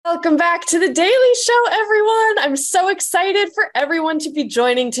Welcome back to the Daily Show, everyone. I'm so excited for everyone to be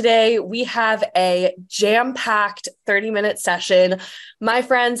joining today. We have a jam-packed 30-minute session. My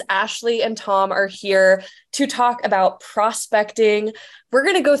friends Ashley and Tom are here to talk about prospecting. We're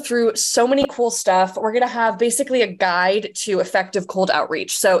going to go through so many cool stuff. We're going to have basically a guide to effective cold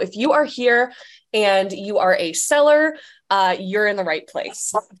outreach. So if you are here and you are a seller, you're in the right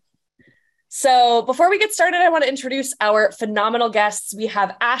place. So before we get started, I want to introduce our phenomenal guests. We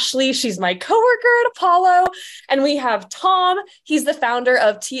have Ashley. She's my coworker at Apollo. And we have Tom. He's the founder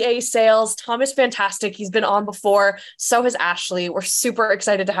of TA Sales. Tom is fantastic. He's been on before. So has Ashley. We're super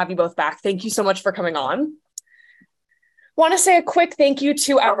excited to have you both back. Thank you so much for coming on. Want to say a quick thank you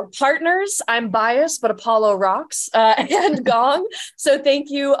to our partners. I'm biased, but Apollo rocks, and Gong. So thank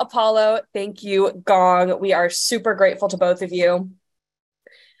you, Apollo. Thank you, Gong. We are super grateful to both of you.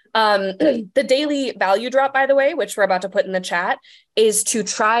 The daily value drop, by the way, which we're about to put in the chat, is to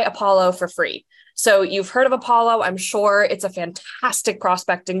try Apollo for free. So you've heard of Apollo. I'm sure it's a fantastic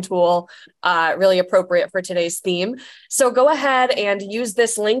prospecting tool, really appropriate for today's theme. So go ahead and use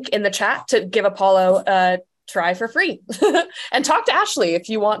this link in the chat to give Apollo a try for free and talk to Ashley if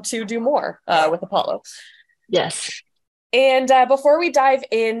you want to do more with Apollo. Yes. And before we dive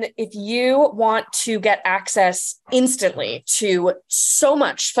in, if you want to get access instantly to so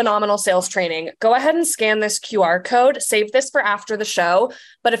much phenomenal sales training, go ahead and scan this QR code, save this for after the show.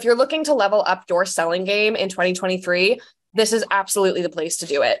 But if you're looking to level up your selling game in 2023, this is absolutely the place to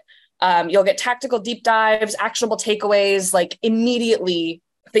do it. You'll get tactical deep dives, actionable takeaways, like immediately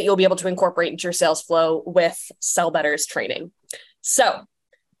that you'll be able to incorporate into your sales flow with Sell Better's training. So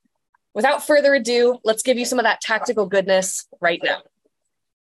without further ado, let's give you some of that tactical goodness right now.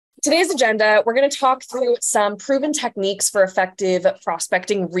 Today's agenda, we're going to talk through some proven techniques for effective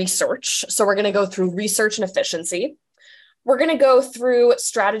prospecting research. So we're going to go through research and efficiency. We're going to go through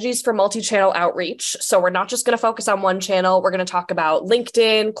strategies for multi-channel outreach. So we're not just going to focus on one channel. We're going to talk about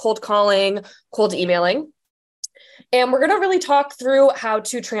LinkedIn, cold calling, cold emailing. And we're going to really talk through how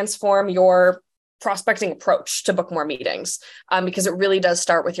to transform your prospecting approach to book more meetings, because it really does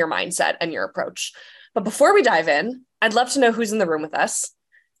start with your mindset and your approach. But before we dive in, I'd love to know who's in the room with us.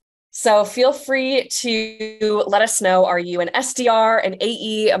 So feel free to let us know, are you an SDR, an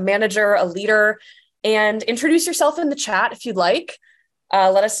AE, a manager, a leader, and introduce yourself in the chat if you'd like.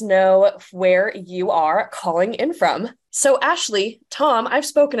 Let us know where you are calling in from. So Ashley, Tom, I've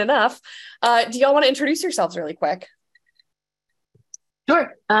spoken enough. Do y'all want to introduce yourselves really quick?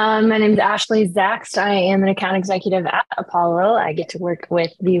 Sure. My name is Ashley Zaxt. I am an account executive at Apollo. I get to work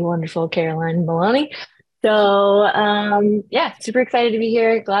with the wonderful Caroline Maloney. So yeah, super excited to be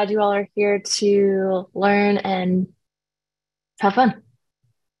here. Glad you all are here to learn and have fun.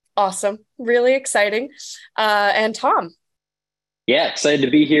 Awesome. Really exciting. And Tom. Yeah, excited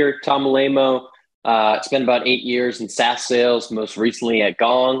to be here. Tom Malemo. Spent about 8 years in SaaS sales, most recently at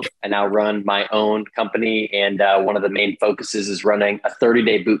Gong. I now run my own company, and one of the main focuses is running a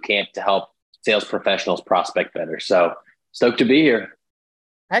 30-day boot camp to help sales professionals prospect better. So stoked to be here.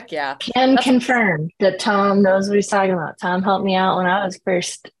 Heck yeah. Can confirm that Tom knows what he's talking about. Tom helped me out when I was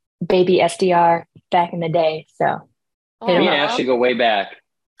first baby SDR back in the day. So me and Ashley go way back.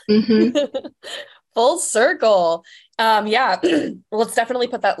 Mm-hmm. Full circle. Yeah, let's definitely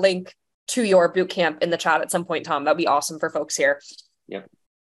put that link to your boot camp in the chat at some point, Tom. That'd be awesome for folks here. Yep.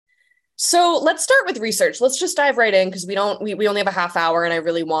 So let's start with research. Let's just dive right in because we only have a half hour and I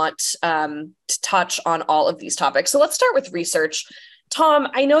really want to touch on all of these topics. So let's start with research. Tom,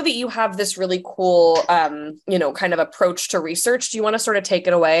 I know that you have this really cool, kind of approach to research. Do you want to sort of take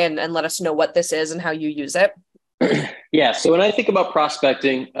it away and let us know what this is and how you use it? Yeah. So when I think about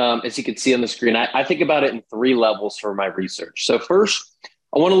prospecting, as you can see on the screen, I think about it in 3 levels for my research. So first,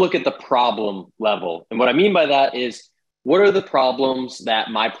 I want to look at the problem level. And what I mean by that is, what are the problems that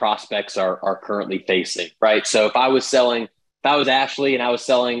my prospects are currently facing, right? So if I was Ashley and I was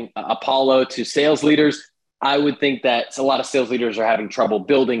selling Apollo to sales leaders, I would think that a lot of sales leaders are having trouble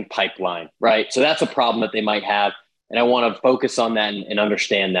building pipeline, right? So that's a problem that they might have. And I want to focus on that and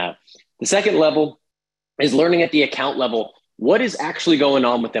understand that. The second level is learning at the account level. What is actually going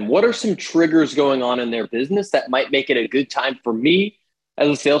on with them? What are some triggers going on in their business that might make it a good time for me as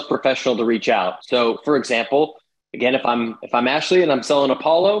a sales professional to reach out? So for example, again, if I'm Ashley and I'm selling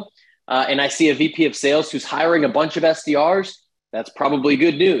Apollo and I see a VP of sales who's hiring a bunch of SDRs, that's probably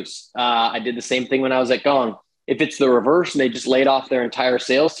good news. I did the same thing when I was at Gong. If it's the reverse and they just laid off their entire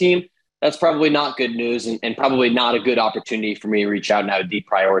sales team, that's probably not good news and probably not a good opportunity for me to reach out and I would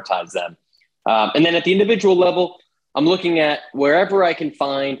deprioritize them. And then at the individual level, I'm looking at wherever I can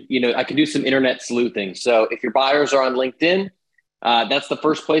find, I can do some internet sleuthing. So if your buyers are on LinkedIn, That's the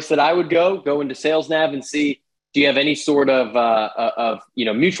first place that I would go into Sales Nav and see, do you have any sort of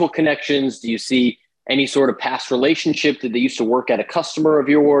mutual connections? Do you see any sort of past relationship? Did they used to work at a customer of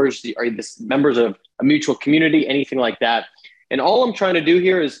yours? Are you members of a mutual community? Anything like that? And all I'm trying to do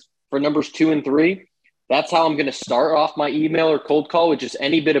here is for numbers 2 and 3, that's how I'm going to start off my email or cold call, with just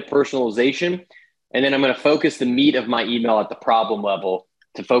any bit of personalization. And then I'm going to focus the meat of my email at the problem level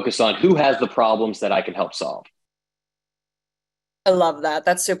to focus on who has the problems that I can help solve. I love that.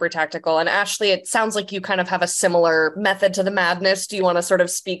 That's super tactical. And Ashley, it sounds like you kind of have a similar method to the madness. Do you want to sort of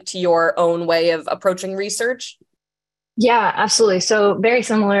speak to your own way of approaching research? Yeah, absolutely. So very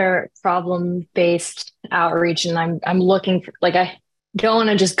similar problem-based outreach. And I'm looking for, like, I don't want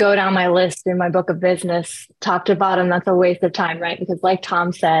to just go down my list in my book of business top to bottom. That's a waste of time, right? Because like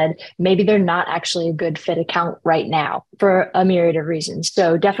Tom said, maybe they're not actually a good fit account right now for a myriad of reasons.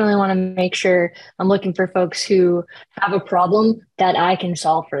 So definitely want to make sure I'm looking for folks who have a problem that I can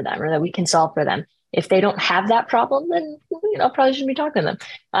solve for them, or that we can solve for them. If they don't have that problem, then probably shouldn't be talking to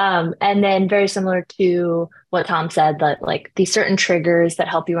them. And then very similar to what Tom said, that like these certain triggers that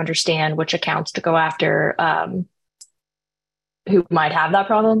help you understand which accounts to go after, who might have that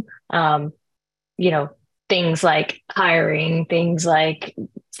problem. Things like hiring, things like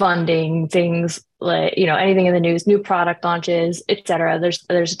funding, things like, anything in the news, new product launches, et cetera.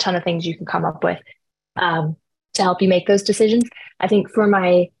 There's a ton of things you can come up with to help you make those decisions. I think for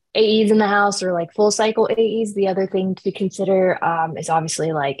my AEs in the house, or like full cycle AEs, the other thing to consider is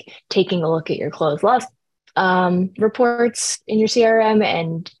obviously like taking a look at your closed loss reports in your CRM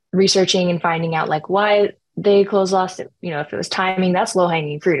and researching and finding out like why they closed lost it. If it was timing, that's low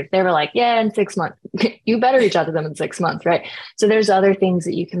hanging fruit. If they were like, yeah, in 6 months, you better reach out to them in 6 months, right? So there's other things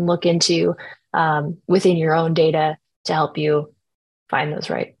that you can look into within your own data to help you find those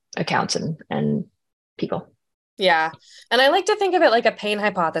right accounts and people. Yeah. And I like to think of it like a pain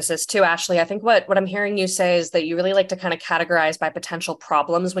hypothesis too, Ashley. I think what I'm hearing you say is that you really like to kind of categorize by potential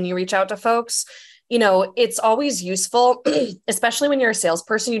problems when you reach out to folks. It's always useful, especially when you're a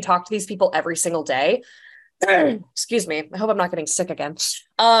salesperson, you talk to these people every single day. Excuse me. I hope I'm not getting sick again.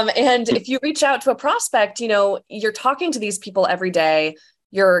 And if you reach out to a prospect, you're talking to these people every day,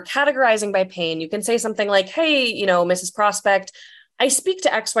 you're categorizing by pain. You can say something like, hey, Mrs. Prospect, I speak to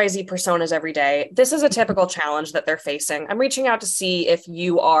XYZ personas every day. This is a typical challenge that they're facing. I'm reaching out to see if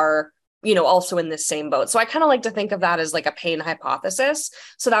you are, also in this same boat. So I kind of like to think of that as like a pain hypothesis.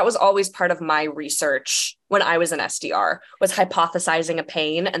 So that was always part of my research when I was an SDR, was hypothesizing a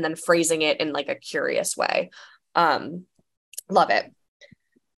pain and then phrasing it in like a curious way. Love it.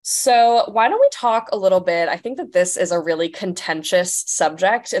 So why don't we talk a little bit? I think that this is a really contentious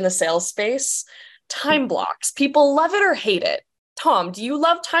subject in the sales space. Time blocks. People love it or hate it. Tom, do you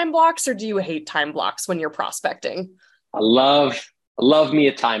love time blocks or do you hate time blocks when you're prospecting? I love me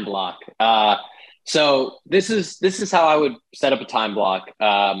a time block. So this is how I would set up a time block.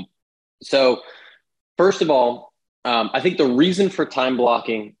 So first of all, I think the reason for time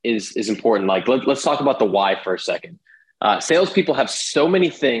blocking is important. Like let's talk about the why for a second. Salespeople have so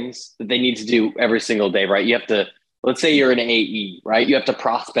many things that they need to do every single day, right? You have to, let's say you're an AE, right? You have to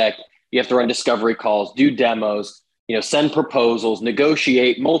prospect, you have to run discovery calls, do demos, send proposals,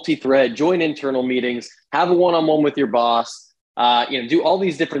 negotiate, multi-thread, join internal meetings, have a one-on-one with your boss, do all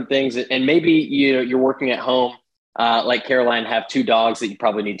these different things. And maybe, you're working at home, like Caroline, have 2 dogs that you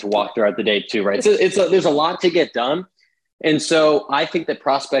probably need to walk throughout the day too, right? So there's a lot to get done. And so I think that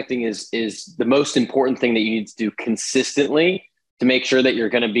prospecting is the most important thing that you need to do consistently to make sure that you're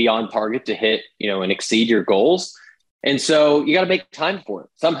going to be on target to hit, and exceed your goals. And so you got to make time for it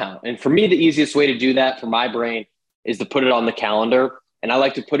somehow. And for me, the easiest way to do that for my brain is to put it on the calendar. And I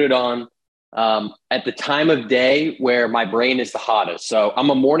like to put it on at the time of day where my brain is the hottest. So I'm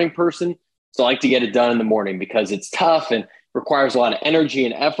a morning person, so I like to get it done in the morning because it's tough and requires a lot of energy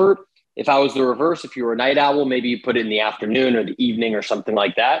and effort. If I was the reverse, if you were a night owl, maybe you put it in the afternoon or the evening or something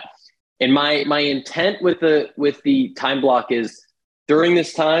like that. And my intent with the time block is during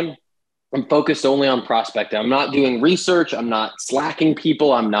this time, I'm focused only on prospecting. I'm not doing research. I'm not slacking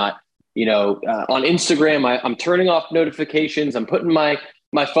people. I'm not on Instagram, I'm turning off notifications. I'm putting my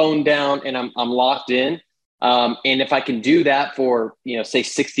phone down and I'm locked in. And if I can do that for, say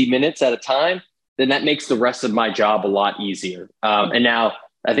 60 minutes at a time, then that makes the rest of my job a lot easier. And now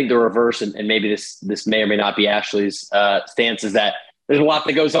I think the reverse, and maybe this may or may not be Ashley's stance, is that there's a lot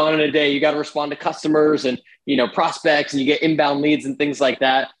that goes on in a day. You got to respond to customers and, prospects, and you get inbound leads and things like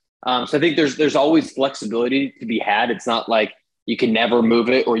that. So I think there's always flexibility to be had. It's not like you can never move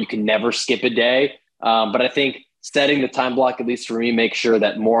it or you can never skip a day. But I think setting the time block, at least for me, make sure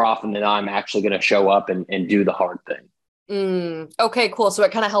that more often than not, I'm actually going to show up and do the hard thing. Okay, cool. So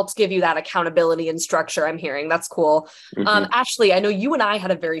it kind of helps give you that accountability and structure, I'm hearing. That's cool. Mm-hmm. Ashley, I know you and I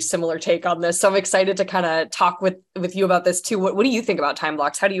had a very similar take on this, so I'm excited to kind of talk with you about this too. What do you think about time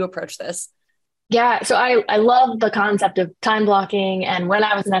blocks? How do you approach this? Yeah, so I love the concept of time blocking. And when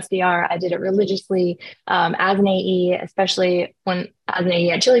I was an SDR, I did it religiously as an AE, especially when as an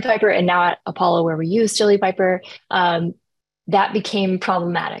AE at Chili Piper and now at Apollo, where we use Chili Piper. That became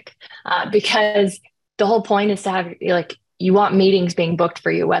problematic because the whole point is to have like you want meetings being booked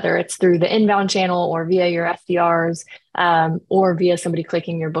for you, whether it's through the inbound channel or via your SDRs or via somebody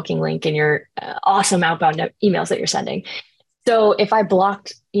clicking your booking link in your awesome outbound emails that you're sending. So if I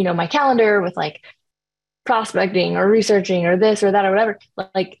blocked, my calendar with like prospecting or researching or this or that or whatever,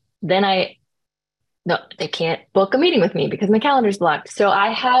 like then no, they can't book a meeting with me because my calendar's blocked. So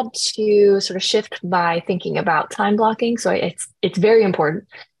I had to sort of shift my thinking about time blocking. So it's very important.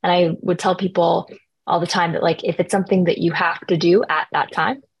 And I would tell people all the time that like if it's something that you have to do at that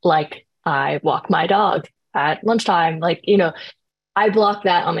time, like I walk my dog at lunchtime, like, I block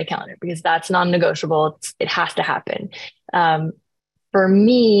that on my calendar because that's non-negotiable. It has to happen. Um, for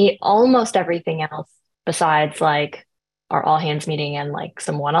me, almost everything else besides like our all hands meeting and like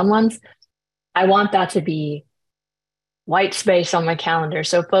some one-on-ones, I want that to be white space on my calendar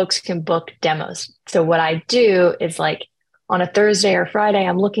so folks can book demos. So what I do is like on a Thursday or Friday,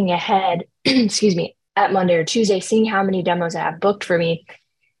 I'm looking ahead, excuse me, at Monday or Tuesday, seeing how many demos I have booked for me.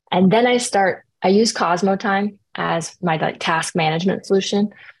 And then I use Cosmo Time as my like task management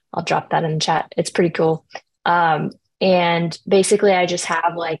solution. I'll drop that in the chat. It's pretty cool. And basically I just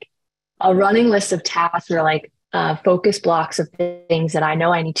have like a running list of tasks or like focus blocks of things that I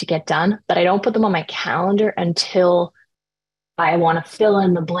know I need to get done, but I don't put them on my calendar until I want to fill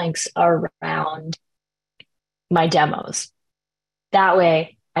in the blanks around my demos. That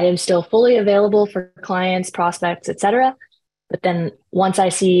way I am still fully available for clients, prospects, etc. But then once I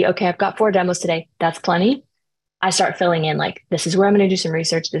see, okay, I've got 4 demos today, that's plenty. I start filling in like, this is where I'm going to do some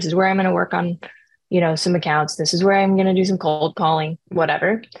research. This is where I'm going to work on, some accounts. This is where I'm going to do some cold calling,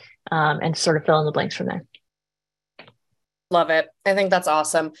 whatever, and sort of fill in the blanks from there. Love it. I think that's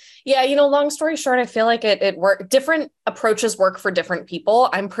awesome. Yeah, long story short, I feel like it work. Different approaches work for different people.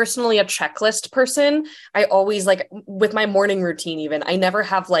 I'm personally a checklist person. I always like with my morning routine, even I never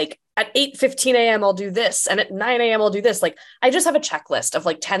have like at 8:15 a.m. I'll do this and at 9 a.m. I'll do this. Like I just have a checklist of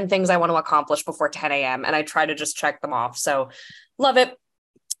like 10 things I want to accomplish before 10 a.m. and I try to just check them off. So love it.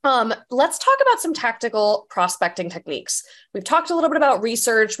 Let's talk about some tactical prospecting techniques. We've talked a little bit about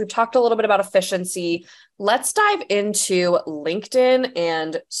research. We've talked a little bit about efficiency. Let's dive into LinkedIn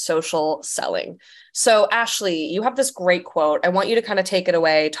and social selling. So Ashley, you have this great quote. I want you to kind of take it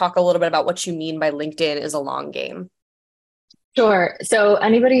away, talk a little bit about what you mean by LinkedIn is a long game. Sure. So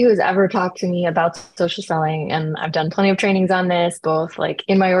anybody who's ever talked to me about social selling, and I've done plenty of trainings on this, both like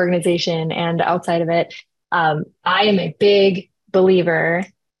in my organization and outside of it, I am a big believer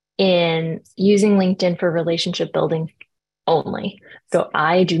in using LinkedIn for relationship building only. So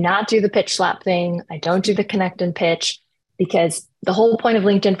I do not do the pitch slap thing. I don't do the connect and pitch because the whole point of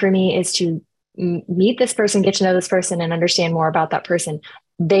LinkedIn for me is to meet this person, get to know this person, and understand more about that person.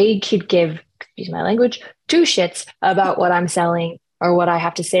 They could give, excuse my language, 2 shits about what I'm selling or what I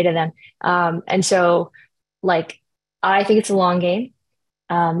have to say to them. And so, like, I think it's a long game.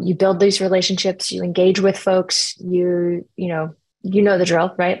 You build these relationships, you engage with folks, you know the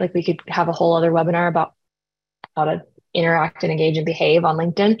drill, right? Like we could have a whole other webinar about how to interact and engage and behave on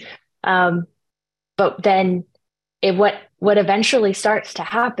LinkedIn. But then what eventually starts to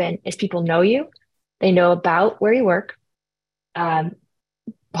happen is people know you, they know about where you work.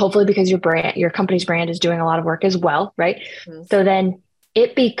 Hopefully because your company's brand is doing a lot of work as well, right? Mm-hmm. So then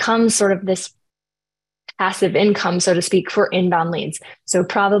it becomes sort of this passive income, so to speak, for inbound leads. So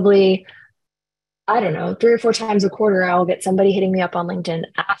probably, I don't know, 3 or 4 times a quarter, I'll get somebody hitting me up on LinkedIn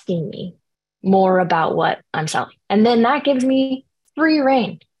asking me more about what I'm selling. And then that gives me free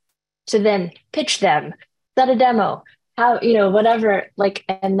reign to then pitch them, set a demo, how, whatever, like,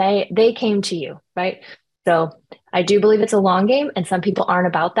 and they came to you, right? So I do believe it's a long game and some people aren't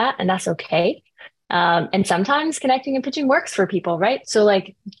about that, and that's okay. And sometimes connecting and pitching works for people, right? So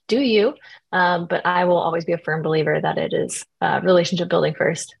like, do you, but I will always be a firm believer that it is relationship building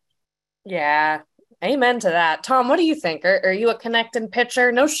first. Yeah. Amen to that. Tom, what do you think? Are you a connect and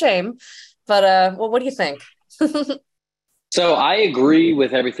pitcher? No shame, but what do you think? So I agree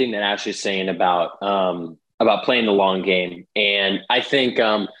with everything that Ashley's saying about playing the long game. And I think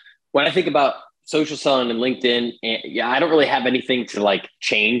when I think about social selling and LinkedIn, I don't really have anything to like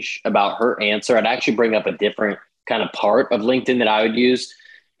change about her answer. I'd actually bring up a different kind of part of LinkedIn that I would use.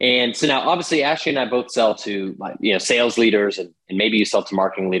 And so now obviously Ashley and I both sell to sales leaders and maybe you sell to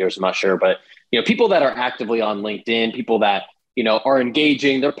marketing leaders. I'm not sure, but people that are actively on LinkedIn, people that, are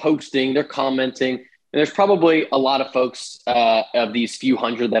engaging, they're posting, they're commenting. And there's probably a lot of folks of these few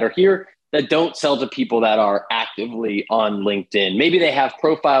hundred that are here that don't sell to people that are actively on LinkedIn. Maybe they have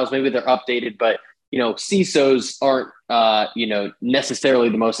profiles, maybe they're updated, but CISOs aren't, necessarily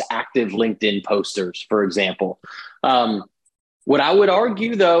the most active LinkedIn posters, for example. What I would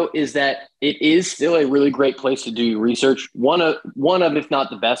argue, though, is that it is still a really great place to do your research. One of, if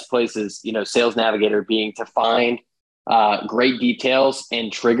not the best places, Sales Navigator being to find great details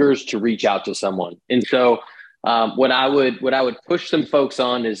and triggers to reach out to someone. And so what I would push some folks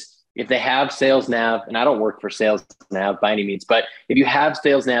on is if they have Sales Nav, and I don't work for Sales Nav by any means, but if you have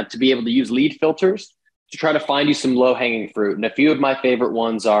Sales Nav, to be able to use lead filters to try to find you some low-hanging fruit. And a few of my favorite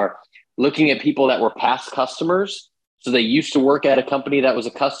ones are looking at people that were past customers. So they used to work at a company that was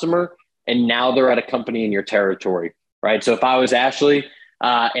a customer, and now they're at a company in your territory, right? So if I was Ashley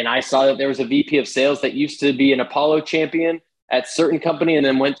and I saw that there was a VP of sales that used to be an Apollo champion at a certain company and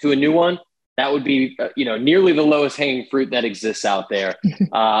then went to a new one, that would be, nearly the lowest hanging fruit that exists out there.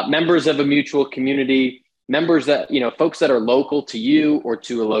 Members of a mutual community, members that, folks that are local to you or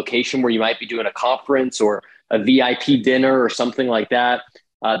to a location where you might be doing a conference or a VIP dinner or something like that.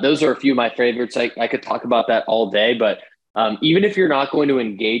 Those are a few of my favorites. I could talk about that all day, but even if you're not going to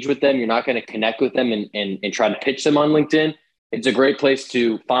engage with them, you're not going to connect with them and try to pitch them on LinkedIn, it's a great place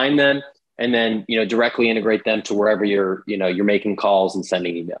to find them and then, directly integrate them to wherever you're making calls and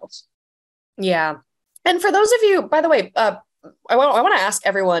sending emails. Yeah. And for those of you, by the way, I want to ask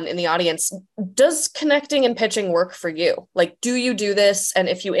everyone in the audience, does connecting and pitching work for you? Like, do you do this? And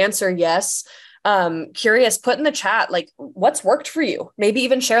if you answer yes, curious, put in the chat, like what's worked for you, maybe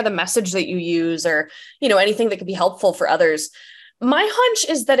even share the message that you use or, anything that could be helpful for others. My hunch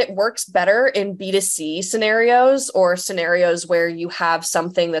is that it works better in B2C scenarios or scenarios where you have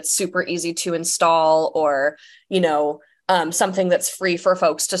something that's super easy to install or, something that's free for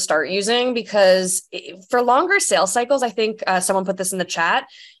folks to start using, because for longer sales cycles, I think someone put this in the chat,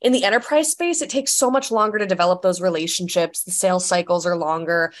 in the enterprise space, it takes so much longer to develop those relationships. The sales cycles are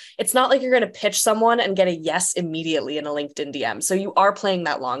longer. It's not like you're going to pitch someone and get a yes immediately in a LinkedIn DM. So you are playing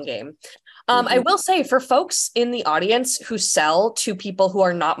that long game. I will say for folks in the audience who sell to people who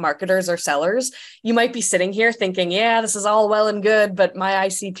are not marketers or sellers, you might be sitting here thinking, yeah, this is all well and good, but my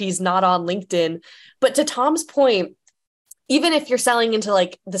ICP is not on LinkedIn. But to Tom's point, even if you're selling into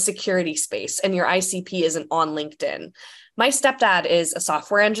like the security space and your ICP isn't on LinkedIn, my stepdad is a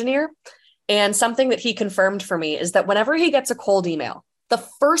software engineer. And something that he confirmed for me is that whenever he gets a cold email, the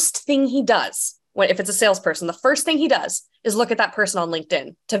first thing he does, if it's a salesperson, the first thing he does is look at that person on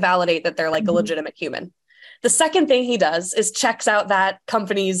LinkedIn to validate that they're like a legitimate human. The second thing he does is checks out that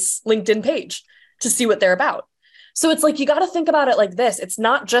company's LinkedIn page to see what they're about. So it's like, you got to think about it like this. It's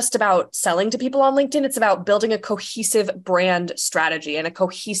not just about selling to people on LinkedIn. It's about building a cohesive brand strategy and a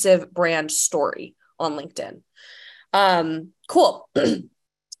cohesive brand story on LinkedIn. Cool.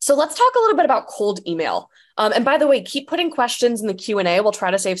 So let's talk a little bit about cold email. And by the way, keep putting questions in the Q&A. We'll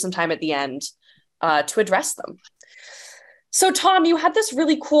try to save some time at the end to address them. So Tom, you had this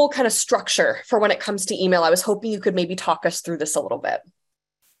really cool kind of structure for when it comes to email. I was hoping you could maybe talk us through this a little bit.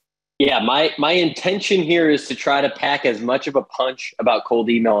 Yeah, my intention here is to try to pack as much of a punch about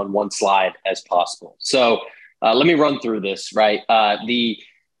cold email in one slide as possible. So let me run through this, right?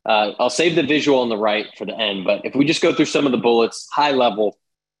 I'll save the visual on the right for the end, but if we just go through some of the bullets, high level,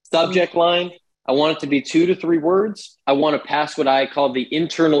 subject line, I want it to be 2 to 3 words. I want to pass what I call the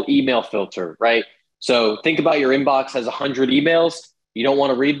internal email filter, right? So think about your inbox has 100 emails. You don't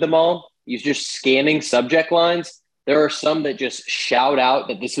want to read them all. You're just scanning subject lines. There are some that just shout out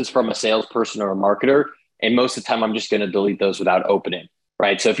that this is from a salesperson or a marketer. And most of the time, I'm just going to delete those without opening,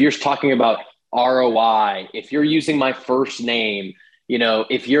 right? So if you're talking about ROI, if you're using my first name,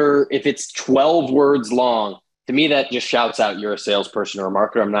 if it's 12 words long, to me, that just shouts out you're a salesperson or a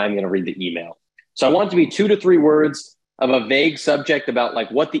marketer. I'm not even going to read the email. So I want it to be 2 to 3 words of a vague subject about like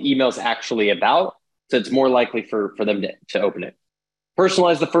what the email is actually about. So it's more likely for them to open it.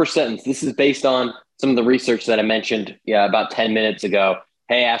 Personalize the first sentence. This is based on some of the research that I mentioned about 10 minutes ago.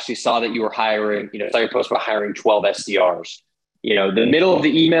 Hey, Ashley, saw that you were hiring, saw your post about hiring 12 SDRs. The middle of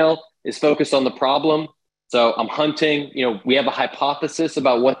the email is focused on the problem. So I'm hunting, we have a hypothesis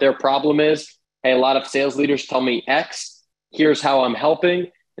about what their problem is. Hey, a lot of sales leaders tell me X, here's how I'm helping.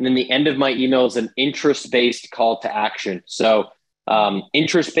 And then the end of my email is an interest-based call to action. So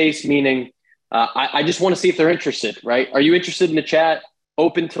interest-based meaning I just want to see if they're interested, right? Are you interested in the chat?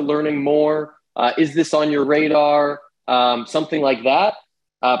 Open to learning more? Is this on your radar? Something like that.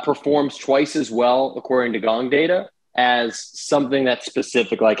 performs twice as well, according to Gong data, as something that's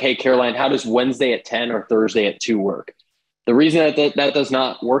specific, like, hey, Caroline, how does Wednesday at 10 or Thursday at 2 work? The reason that does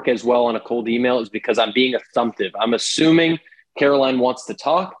not work as well on a cold email is because I'm being assumptive. I'm assuming Caroline wants to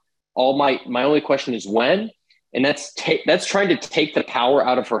talk. My only question is when, and that's trying to take the power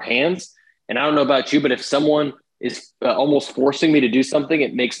out of her hands. And I don't know about you, but if someone is almost forcing me to do something,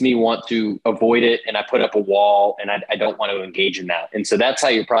 it makes me want to avoid it, and I put up a wall, and I don't want to engage in that. And so that's how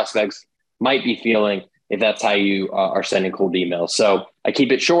your prospects might be feeling if that's how you are sending cold emails. So I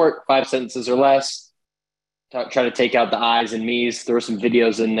keep it short, 5 sentences or less. Try to take out the I's and me's, throw some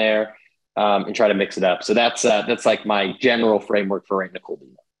videos in there, and try to mix it up. So that's like my general framework for writing a cold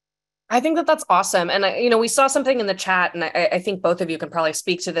email. I think that's awesome. And, we saw something in the chat, and I think both of you can probably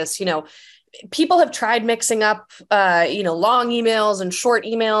speak to this. People have tried mixing up, long emails and short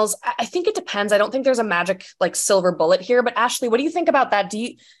emails. I think it depends. I don't think there's a magic silver bullet here, but Ashley, what do you think about that? Do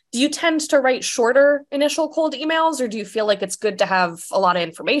you tend to write shorter initial cold emails, or do you feel like it's good to have a lot of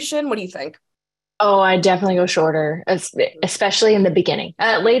information? What do you think? Oh, I definitely go shorter, especially in the beginning.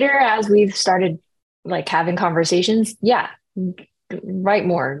 Later, as we've started having conversations, yeah, write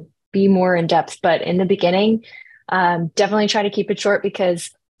more, be more in depth. But in the beginning, definitely try to keep it short,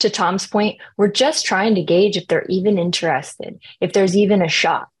 because to Tom's point, we're just trying to gauge if they're even interested, if there's even a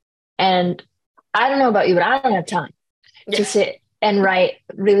shot. And I don't know about you, but I don't have time to sit and write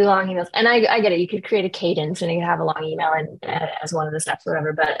really long emails. And I get it. You could create a cadence and you could have a long email and as one of the steps,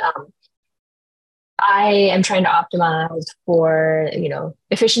 whatever. But I am trying to optimize for,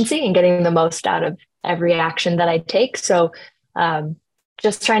 efficiency and getting the most out of every action that I take. So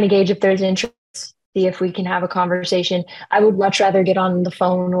just trying to gauge if there's interest, see if we can have a conversation. I would much rather get on the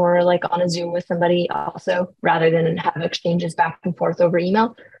phone or on a Zoom with somebody also, rather than have exchanges back and forth over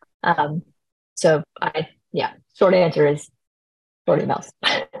email. Short answer is short emails.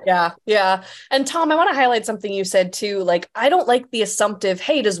 Yeah. And Tom, I want to highlight something you said too. I don't like the assumptive,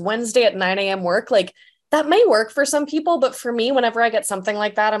 hey, does Wednesday at 9 a.m. work? That may work for some people, but for me, whenever I get something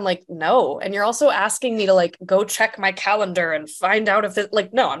like that, I'm like, no. And you're also asking me to go check my calendar and find out if it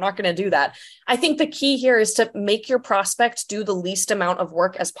no, I'm not going to do that. I think the key here is to make your prospect do the least amount of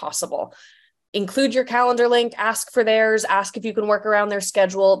work as possible. Include your calendar link, ask for theirs, ask if you can work around their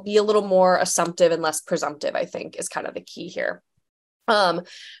schedule, be a little more assumptive and less presumptive, I think is kind of the key here.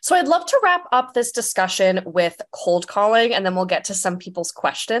 So I'd love to wrap up this discussion with cold calling, and then we'll get to some people's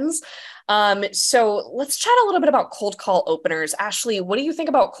questions. So let's chat a little bit about cold call openers. Ashley, what do you think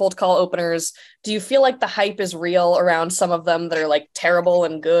about cold call openers? Do you feel like the hype is real around some of them that are terrible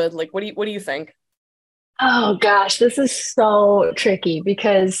and good? What do you think? Oh gosh, this is so tricky,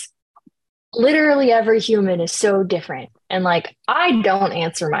 because literally every human is so different. And I don't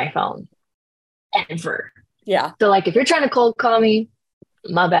answer my phone ever. Yeah. So if you're trying to cold call me,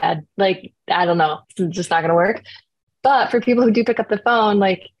 my bad. I don't know. It's just not going to work. But for people who do pick up the phone,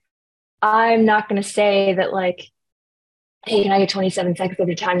 I'm not going to say that hey, can I get 27 seconds of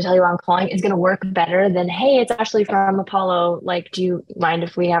your time to tell you why I'm calling, is going to work better than, hey, it's Ashley from Apollo. Do you mind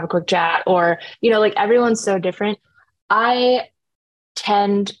if we have a quick chat? Or, everyone's so different. I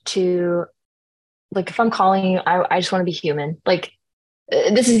tend to, if I'm calling you, I just want to be human.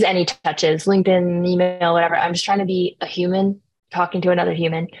 This is any touches, LinkedIn, email, whatever. I'm just trying to be a human talking to another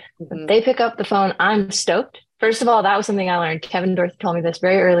human. Mm-hmm. If they pick up the phone, I'm stoked. First of all, that was something I learned. Kevin Dorothy told me this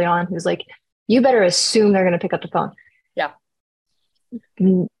very early on. He was like, you better assume they're going to pick up the phone. Yeah.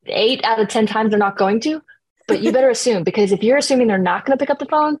 8 out of 10 times they're not going to, but you better assume, because if you're assuming they're not going to pick up the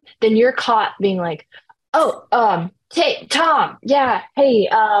phone, then you're caught being hey, Tom, yeah, hey,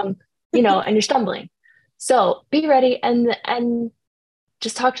 and you're stumbling. So be ready and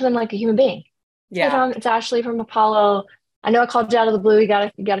just talk to them like a human being. Yeah. Hey, Tom, it's Ashley from Apollo. I know I called you out of the blue. You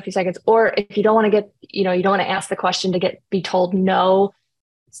got a few seconds. Or if you don't want to get, you don't want to ask the question to be told no,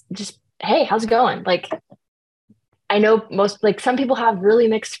 just, hey, how's it going? I know some people have really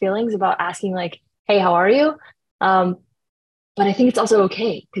mixed feelings about asking hey, how are you? But I think it's also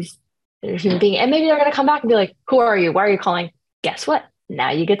okay, because they're a human being, and maybe they're going to come back and be like, who are you? Why are you calling? Guess what? Now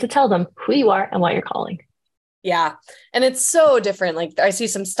you get to tell them who you are and why you're calling. Yeah. And it's so different. I see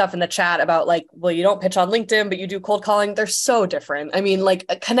some stuff in the chat about well, you don't pitch on LinkedIn, but you do cold calling. They're so different. I mean,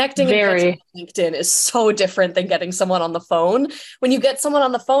 connecting Very. on LinkedIn is so different than getting someone on the phone. When you get someone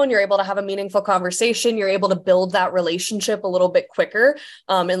on the phone, you're able to have a meaningful conversation. You're able to build that relationship a little bit quicker,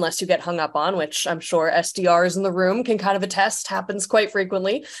 unless you get hung up on, which I'm sure SDRs in the room can kind of attest happens quite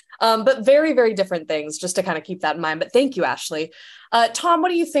frequently. But very, very different things, just to kind of keep that in mind. But thank you, Ashley. Tom, what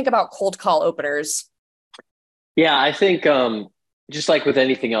do you think about cold call openers? Yeah, I think just like with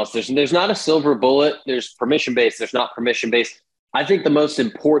anything else, there's not a silver bullet. There's permission-based, there's not permission-based. I think the most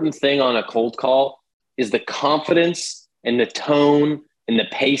important thing on a cold call is the confidence and the tone and the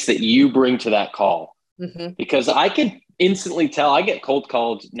pace that you bring to that call. Mm-hmm. Because I can instantly tell. I get cold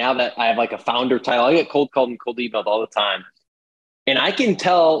called now that I have like a founder title. I get cold called and cold emailed all the time. And I can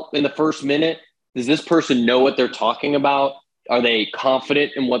tell in the first minute, does this person know what they're talking about? Are they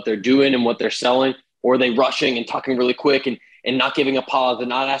confident in what they're doing and what they're selling? Or are they rushing and talking really quick and not giving a pause and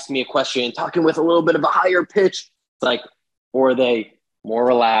not asking me a question and talking with a little bit of a higher pitch? It's like, or are they more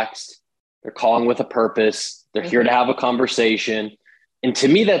relaxed? They're calling with a purpose. They're here to have a conversation. And to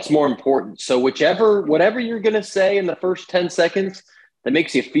me, that's more important. So whatever you're going to say in the first 10 seconds that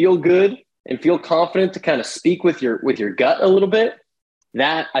makes you feel good and feel confident to kind of speak with your gut a little bit,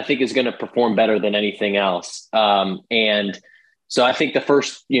 that I think is going to perform better than anything else. And so I think the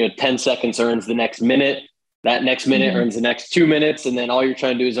first 10 seconds earns the next minute. That next minute earns the next 2 minutes, and then all you're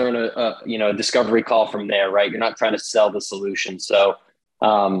trying to do is earn a discovery call from there, right? You're not trying to sell the solution. So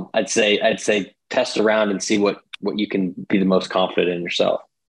I'd say test around and see what you can be the most confident in yourself.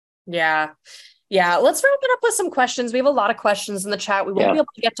 Yeah. Let's wrap it up with some questions. We have a lot of questions in the chat. We won't be able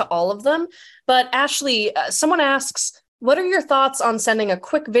to get to all of them, but Ashley, someone asks, what are your thoughts on sending a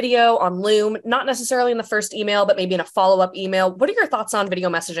quick video on Loom? Not necessarily in the first email, but maybe in a follow-up email. What are your thoughts on video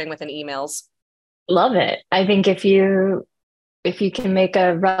messaging within emails? Love it. I think if you can make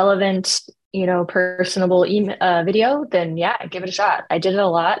a relevant, personable video, then yeah, give it a shot. I did it a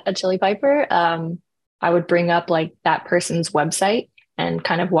lot at Chili Piper. I would bring up like that person's website and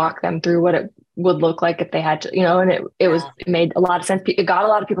kind of walk them through what it would look like if they had to, and it made a lot of sense. It got a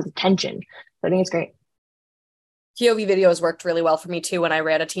lot of people's attention. So I think it's great. POV videos worked really well for me too when I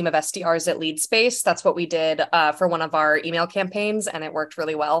ran a team of SDRs at Lead Space. That's what we did for one of our email campaigns, and it worked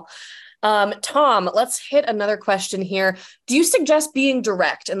really well. Tom, let's hit another question here. Do you suggest being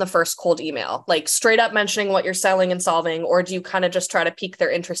direct in the first cold email, like straight up mentioning what you're selling and solving, or do you kind of just try to pique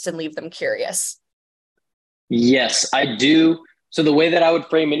their interest and leave them curious? Yes, I do. So the way that I would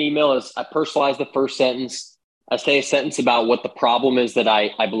frame an email is I personalize the first sentence. I say a sentence about what the problem is that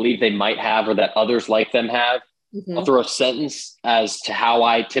I believe they might have or that others like them have. I'll throw a sentence as to how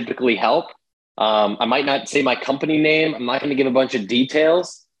I typically help. I might not say my company name. I'm not going to give a bunch of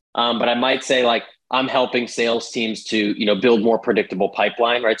details, but I might say like, I'm helping sales teams to, build more predictable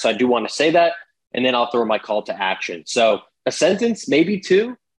pipeline, right? So I do want to say that, and then I'll throw my call to action. So a sentence, maybe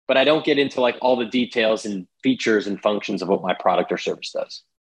two, but I don't get into like all the details and features and functions of what my product or service does.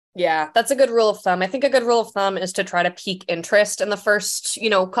 Yeah, that's a good rule of thumb. I think a good rule of thumb is to try to pique interest in the first,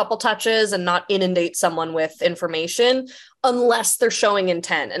 couple touches and not inundate someone with information unless they're showing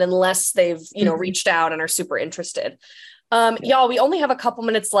intent and unless they've, reached out and are super interested. Y'all, we only have a couple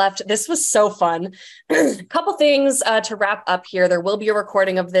minutes left. This was so fun. A couple things to wrap up here. There will be a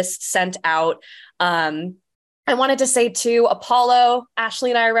recording of this sent out. I wanted to say too, Apollo,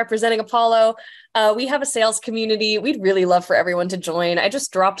 Ashley and I are representing Apollo. We have a sales community. We'd really love for everyone to join. I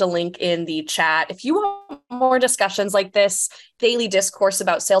just dropped a link in the chat. If you want more discussions like this, daily discourse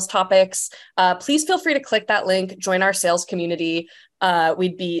about sales topics, please feel free to click that link, join our sales community.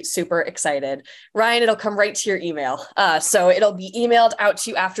 We'd be super excited. Ryan, it'll come right to your email. So it'll be emailed out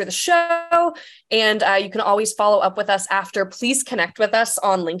to you after the show, and you can always follow up with us after. Please connect with us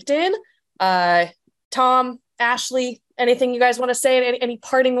on LinkedIn. Tom, Ashley, anything you guys want to say? Any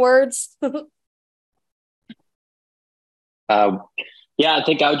parting words? Yeah, I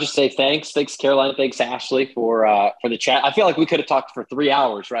think I would just say thanks. Thanks, Caroline. Thanks, Ashley, for the chat. I feel like we could have talked for 3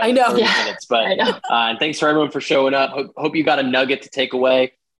 hours, right? I know. 30 minutes, but and thanks for everyone for showing up. Hope you got a nugget to take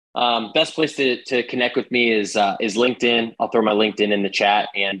away. Best place to connect with me is LinkedIn. I'll throw my LinkedIn in the chat,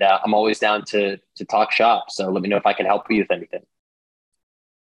 and I'm always down to talk shop. So let me know if I can help you with anything.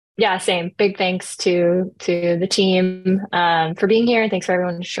 Yeah, same. Big thanks to the team for being here, and thanks for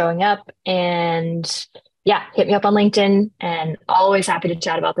everyone showing up. And yeah, hit me up on LinkedIn, and always happy to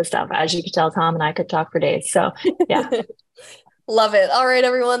chat about this stuff. As you can tell, Tom and I could talk for days. So yeah. Love it. All right,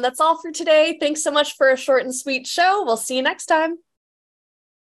 everyone. That's all for today. Thanks so much for a short and sweet show. We'll see you next time.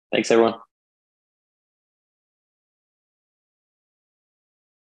 Thanks, everyone.